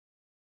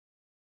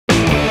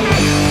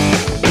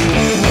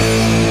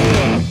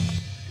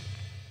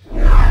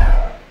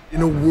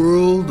In a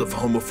world of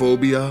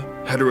homophobia,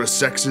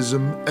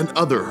 heterosexism, and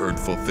other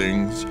hurtful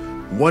things,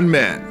 one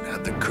man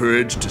had the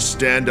courage to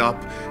stand up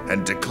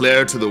and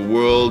declare to the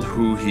world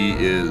who he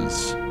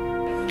is.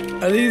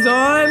 Are these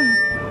on?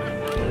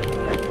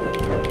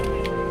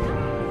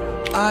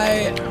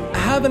 I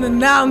have an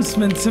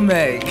announcement to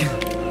make.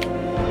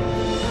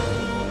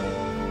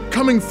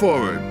 Coming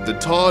forward, the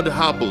Todd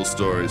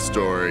Happlestory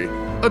story,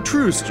 a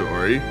true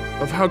story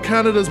of how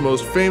Canada's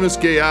most famous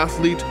gay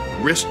athlete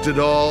risked it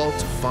all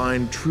to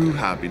find true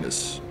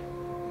happiness.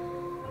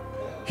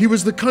 He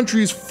was the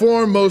country's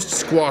foremost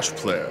squash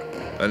player,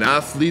 an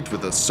athlete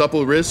with a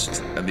supple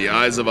wrist and the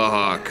eyes of a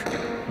hawk.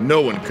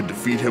 No one could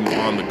defeat him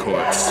on the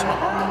courts.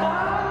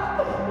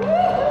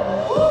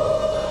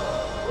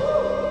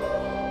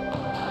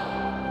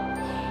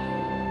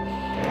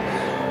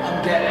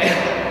 I'm gay.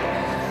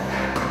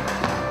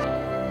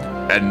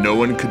 And no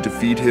one could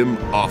defeat him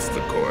off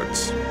the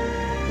courts.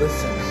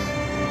 Listen,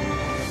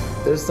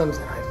 there's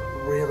something I've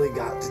really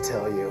got to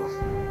tell you.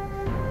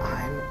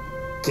 I'm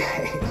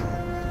gay.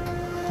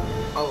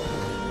 Oh.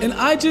 And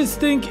I just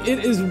think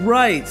it is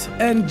right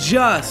and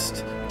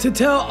just to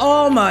tell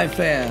all my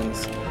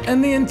fans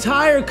and the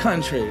entire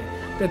country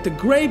that the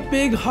great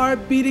big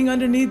heart beating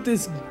underneath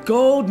this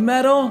gold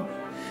medal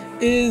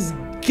is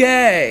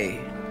gay.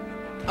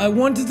 I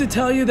wanted to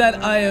tell you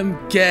that I am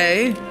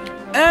gay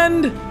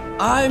and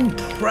I'm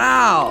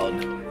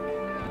proud.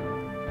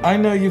 I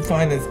know you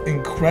find this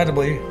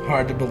incredibly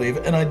hard to believe,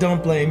 and I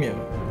don't blame you.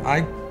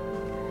 I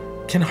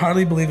can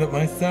hardly believe it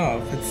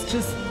myself. It's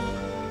just,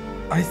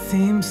 I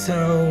seem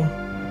so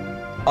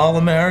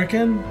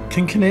all-American.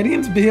 Can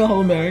Canadians be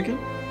all-American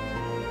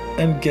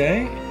and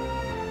gay?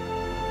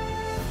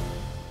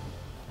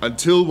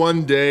 Until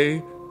one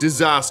day,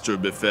 disaster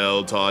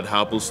befell Todd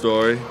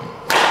Happlestory.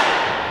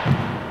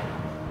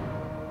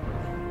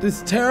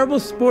 This terrible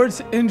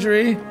sports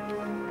injury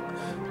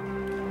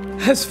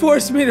has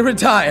forced me to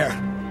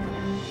retire.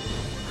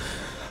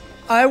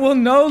 I will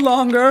no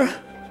longer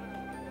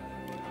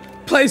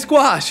play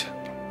squash.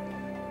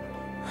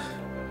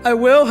 I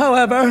will,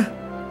 however,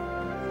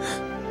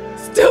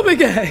 still be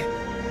gay.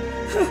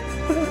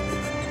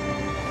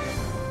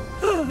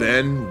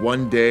 Then,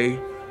 one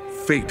day,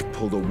 fate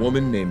pulled a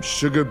woman named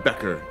Sugar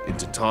Becker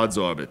into Todd's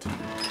orbit.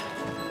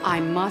 I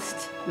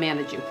must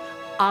manage you.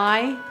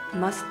 I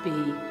must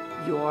be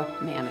your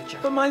manager.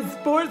 But my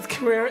sports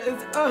career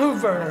is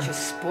over. Your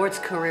sports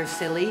career,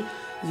 silly.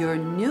 Your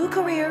new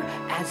career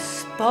as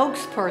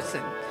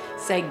spokesperson.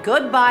 Say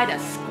goodbye to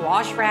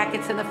squash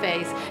rackets in the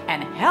face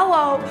and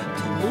hello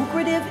to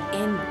lucrative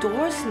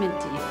endorsement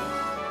deals.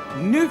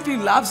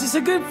 Newfie lobsters are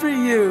good for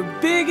you.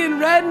 Big and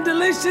red and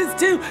delicious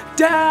too.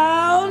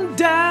 Down,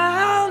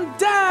 down,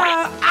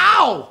 down.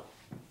 Ow!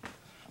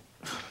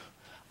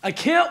 I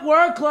can't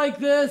work like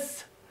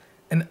this.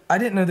 And I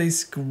didn't know they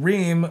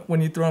scream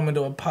when you throw them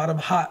into a pot of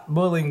hot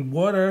boiling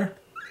water.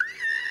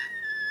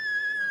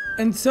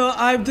 And so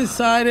I've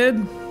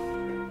decided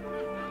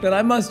that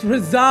I must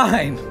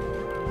resign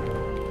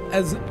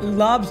as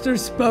lobster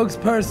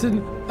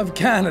spokesperson of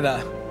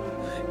Canada.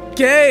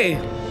 Gay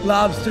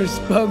lobster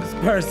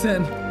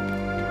spokesperson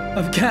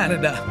of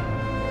Canada.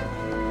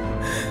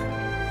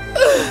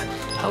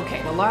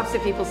 Okay, the lobster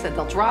people said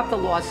they'll drop the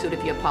lawsuit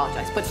if you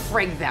apologize, but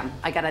frig them.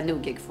 I got a new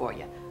gig for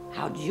you.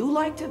 How'd you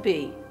like to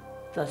be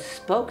the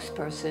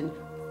spokesperson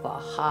for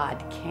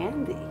hard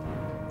candy?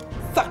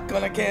 Suck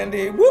on a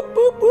candy, whoop,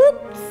 whoop,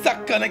 whoop.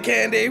 Suck on a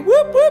candy,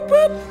 whoop, whoop,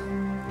 whoop.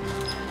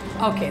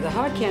 Okay, the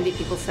hard candy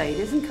people say it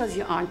isn't because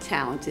you aren't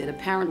talented.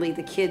 Apparently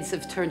the kids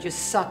have turned your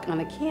suck on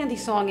a candy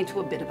song into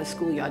a bit of a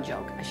schoolyard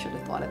joke. I should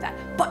have thought of that.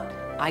 But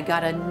I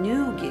got a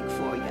new gig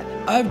for you.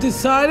 I've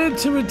decided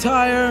to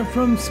retire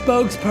from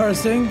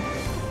spokesperson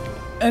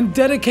and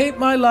dedicate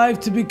my life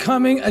to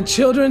becoming a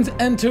children's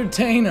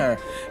entertainer.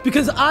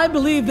 Because I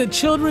believe that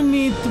children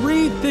need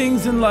 3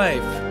 things in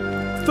life: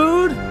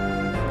 food,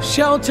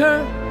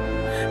 shelter,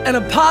 and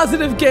a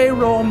positive gay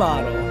role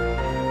model.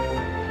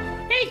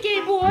 Hey,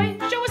 gay boy,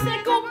 show us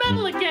that gold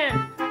medal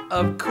again.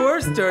 Of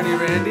course, Dirty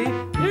Randy.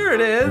 Here it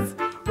is,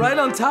 right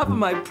on top of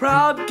my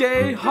proud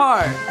gay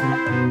heart.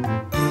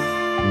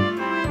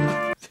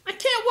 I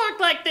can't work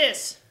like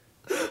this.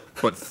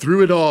 But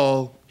through it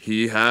all,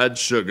 he had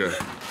Sugar.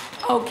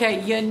 Okay,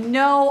 you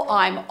know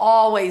I'm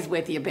always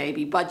with you,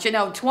 baby, but you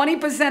know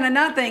 20% of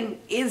nothing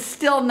is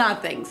still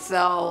nothing.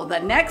 So the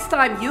next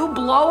time you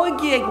blow a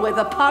gig with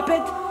a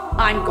puppet,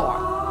 I'm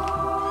gone.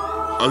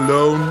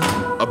 Alone,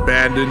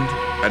 abandoned,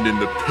 and in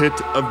the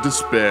pit of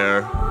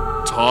despair,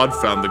 Todd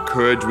found the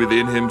courage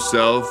within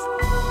himself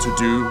to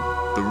do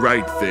the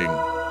right thing,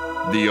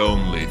 the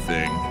only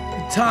thing.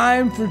 The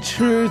time for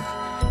truth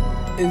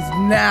is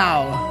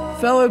now.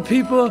 Fellow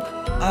people,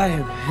 I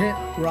have hit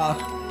rock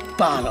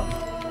bottom.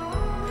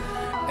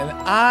 And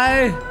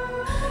I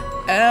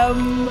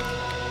am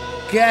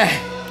gay.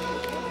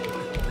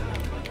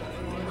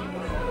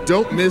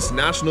 Don't miss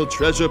national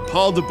treasure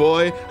Paul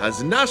DuBois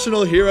as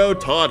national hero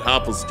Todd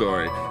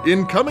Happlestory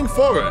in Coming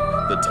Forward,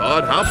 the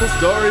Todd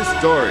Happlestory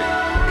story,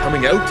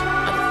 coming out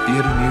at a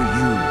theater near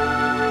you.